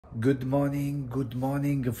Good morning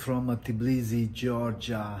from Tbilisi,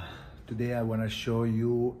 Georgia. Today I want to show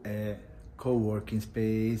you a co-working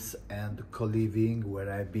space and co-living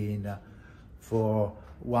where I've been for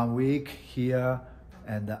 1 week here,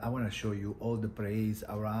 and I want to show you all the place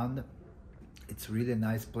around. It's really a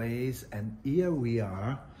nice place, and here we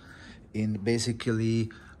are in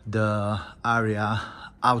basically the area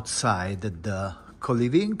outside the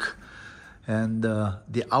co-living and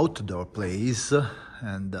the outdoor place,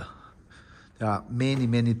 and there are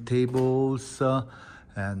many tables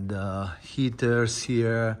and heaters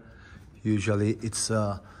here. Usually it's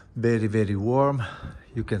very warm.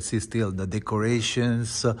 You can see still the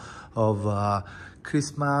decorations of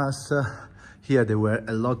Christmas. Here there were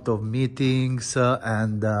a lot of meetings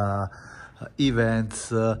and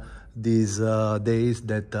events these days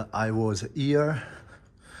that I was here.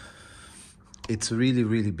 It's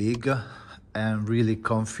really big and really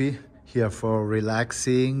comfy here for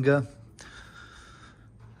relaxing.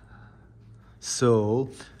 So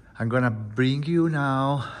I'm gonna bring you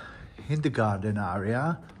now in the garden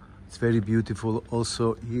area. It's very beautiful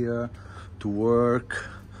also here to work,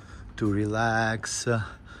 to relax,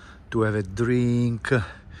 to have a drink.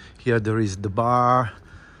 Here there is the bar,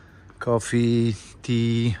 coffee,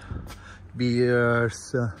 tea,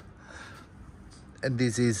 beers. And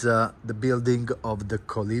this is the building of the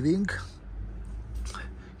co-living.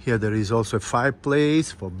 Here there is also a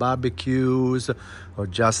fireplace for barbecues or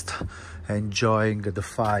just enjoying the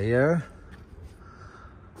fire.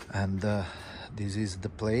 And this is the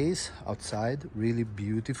place outside, really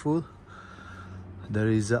beautiful. There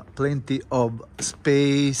is plenty of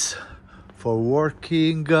space for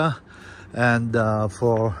working and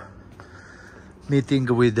for meeting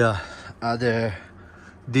with other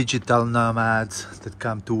digital nomads that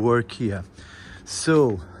come to work here.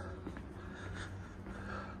 So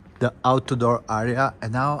the outdoor area,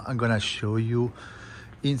 and now I'm gonna show you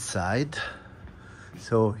inside.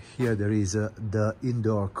 So here there is the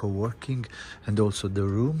indoor co-working and also the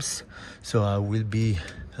rooms. So I will be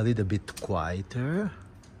a little bit quieter.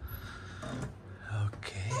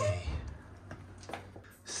 Okay,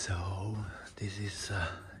 so this is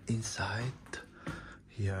inside.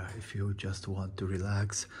 Here, if you just want to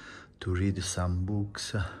relax, to read some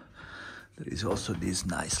books, there is also this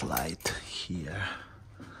nice light here.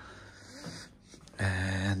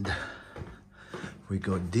 And we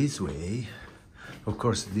go this way. Of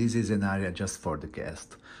course, this is an area just for the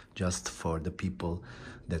guests, just for the people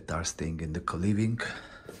that are staying in the co-living.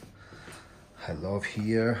 I love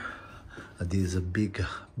here. This is a big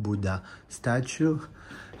Buddha statue,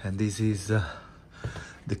 and this is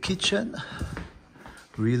the kitchen.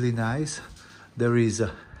 Really nice. There is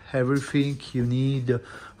everything you need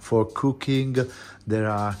for cooking. There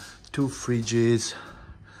are 2 fridges,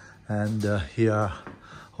 and here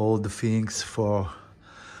all the things for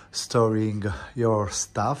storing your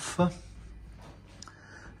stuff.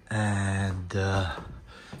 And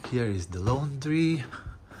here is the laundry.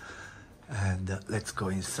 And let's go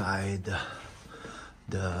inside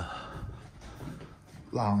the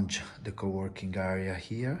lounge, the co-working area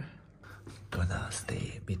here. Gonna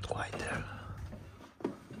stay a bit quieter.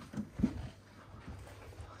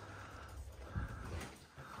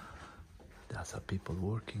 There are some people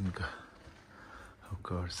working. Of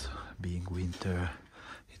course, being winter,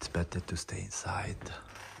 it's better to stay inside.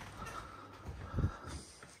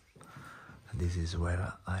 This is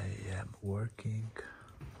where I am working.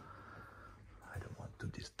 I don't want to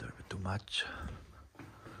disturb too much,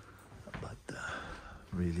 but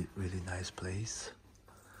really nice place.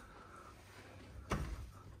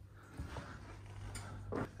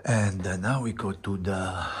 And now we go to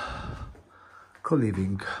the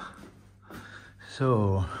co-living.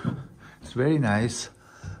 So it's very nice.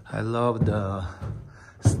 I love the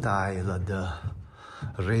style, the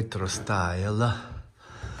retro style,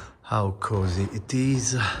 how cozy it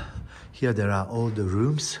is. Here there are all the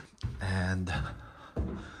rooms, and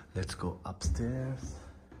let's go upstairs.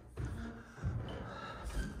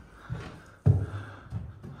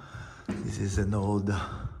 This is an old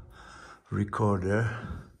recorder.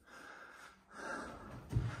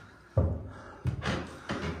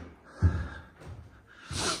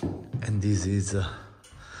 And this is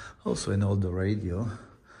also an old radio.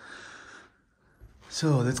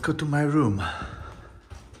 So let's go to my room,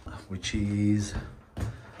 which is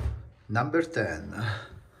number 10.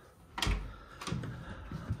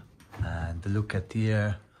 And look at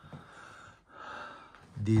here.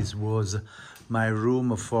 This was my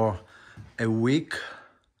room for a week,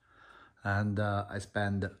 and I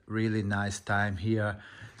spent really nice time here.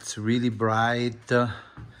 It's really bright.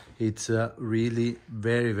 It's really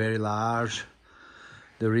very large.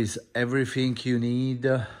 There is everything you need.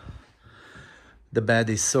 The bed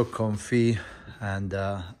is so comfy, and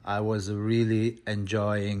I was really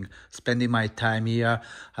enjoying spending my time here.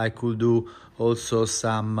 I could do also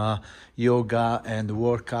some yoga and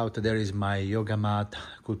workout. There is my yoga mat.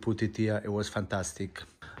 I could put it here. It was fantastic.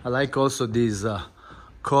 I like also this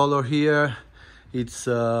color here. It's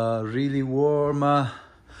really warm,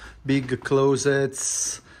 big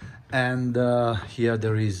closets, and here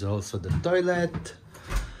there is also the toilet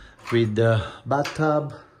with the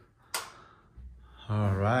bathtub.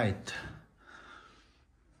 All right,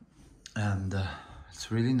 and it's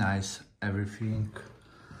really nice, everything.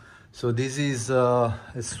 So this is a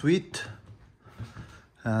suite,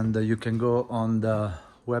 and you can go on the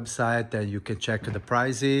website and you can check the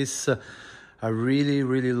prices. I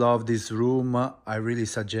really love this room. I really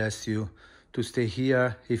suggest you to stay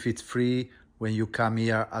here if it's free when you come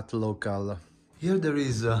here at Lokal. Here there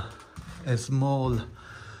is a small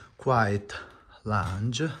quiet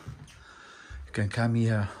lounge. You can come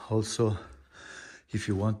here also if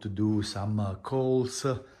you want to do some calls.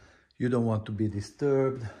 You don't want to be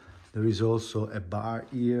disturbed. There is also a bar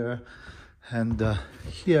here, and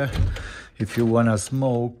here if you want to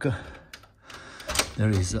smoke,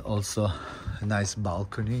 there is also a nice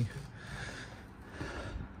balcony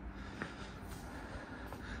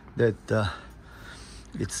that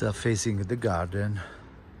it's facing the garden.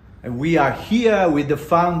 And we are here with the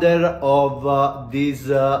founder of this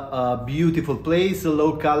beautiful place,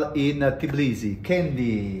 Lokal in Tbilisi,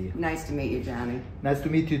 Candy. Nice to meet you, Gianni. Nice to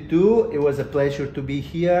meet you too. It was a pleasure to be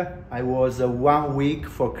here. I was 1 week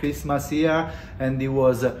for Christmas here, and it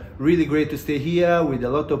was really great to stay here with a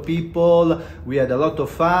lot of people. We had a lot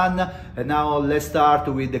of fun. And now let's start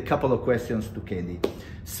with a couple of questions to Candy.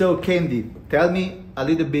 So Candy, tell me a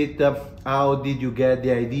little bit, how did you get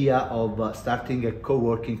the idea of starting a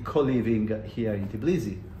co-working, co-living here in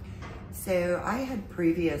Tbilisi? So I had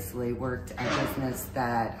previously worked at a business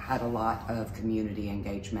that had a lot of community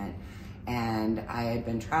engagement, and I had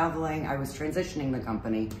been traveling. I was transitioning the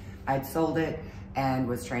company. I'd sold it and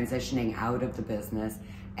was transitioning out of the business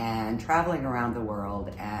and traveling around the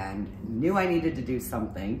world, and knew I needed to do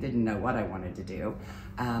something, didn't know what I wanted to do,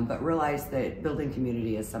 but realized that building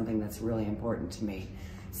community is something that's really important to me.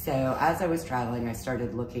 So as I was traveling, I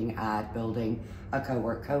started looking at building a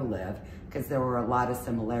co-work, co-live, because there were a lot of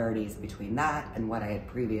similarities between that and what I had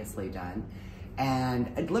previously done. And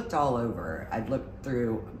I'd looked all over. I'd looked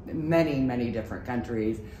through many different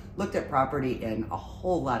countries, looked at property in a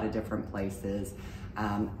whole lot of different places,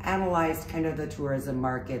 analyzed kind of the tourism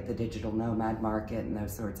market, the digital nomad market, and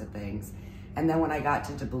those sorts of things. And then when I got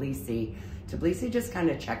to Tbilisi, Tbilisi just kind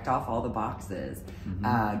of checked off all the boxes.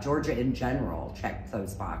 Georgia in general checked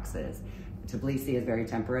those boxes. Tbilisi is very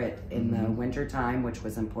temperate in the winter time, which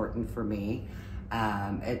was important for me.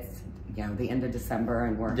 It's the end of December,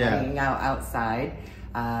 and we're hanging out outside.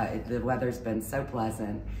 The weather's been so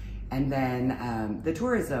pleasant. And then the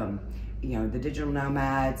tourism, the digital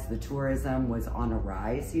nomads, the tourism was on a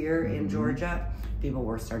rise here in Georgia. People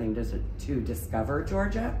were starting to discover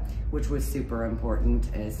Georgia, which was super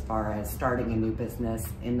important as far as starting a new business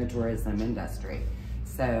in the tourism industry.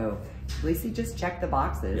 So Tbilisi just checked the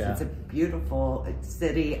boxes. It's a beautiful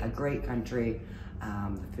city, a great country.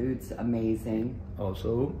 The food's amazing.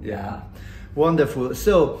 Also, wonderful.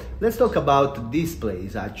 So let's talk about this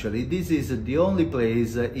place. Actually, this is the only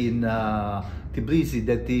place in Tbilisi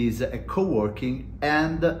that is a co-working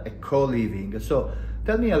and a co-living. So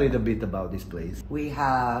tell me a little bit about this place. We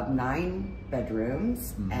have 9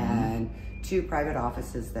 bedrooms and 2 private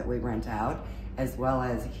offices that we rent out, as well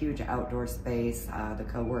as a huge outdoor space, the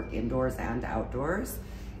co-work indoors and outdoors.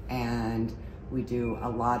 And we do a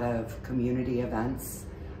lot of community events,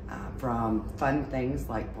 from fun things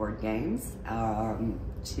like board games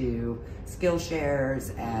to skill shares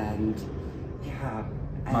and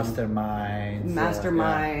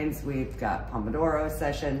masterminds. We've got Pomodoro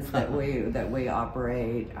sessions that we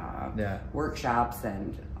operate, workshops,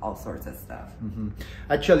 and all sorts of stuff.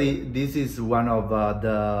 Actually, this is one of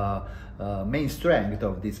the main strength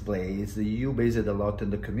of this place. You base it a lot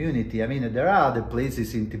in the community. I mean, there are other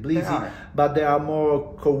places in Tbilisi, but there are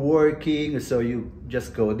more co-working, so you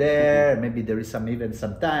just go there. Maybe there is some event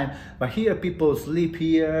sometime, but here people sleep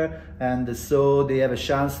here, and so they have a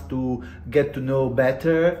chance to get to know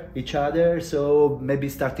better each other, so maybe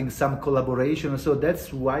starting some collaboration. So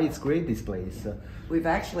that's why it's great, this place. We've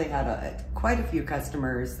actually had quite a few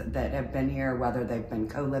customers that have been here, whether they've been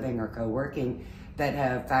co-living or co-working, that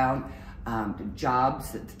have found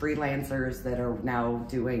jobs, freelancers that are now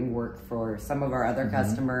doing work for some of our other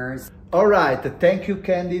customers. All right, thank you,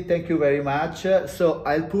 Candy. Thank you very much. So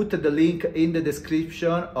I'll put the link in the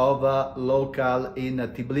description of Local in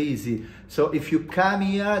Tbilisi. So if you come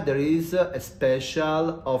here, there is a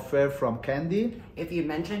special offer from Candy. If you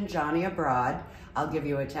mention Gianni Abroad, I'll give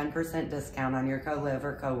you a 10% discount on your co-live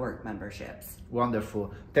or co-work memberships.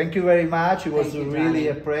 Wonderful. Thank you very much. It was Thank you, really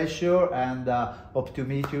Gianni. a pleasure, and hope to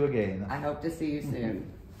meet you again. I hope to see you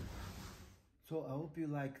soon. So I hope you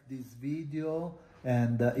like this video,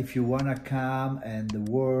 and if you wanna come and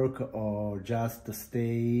work or just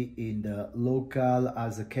stay in the local,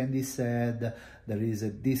 as Candy said, there is a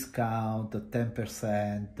discount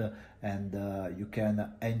 10%, and you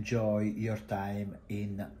can enjoy your time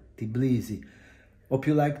in Tbilisi. Hope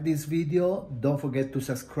you like this video. Don't forget to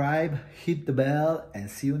subscribe, hit the bell, and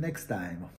see you next time.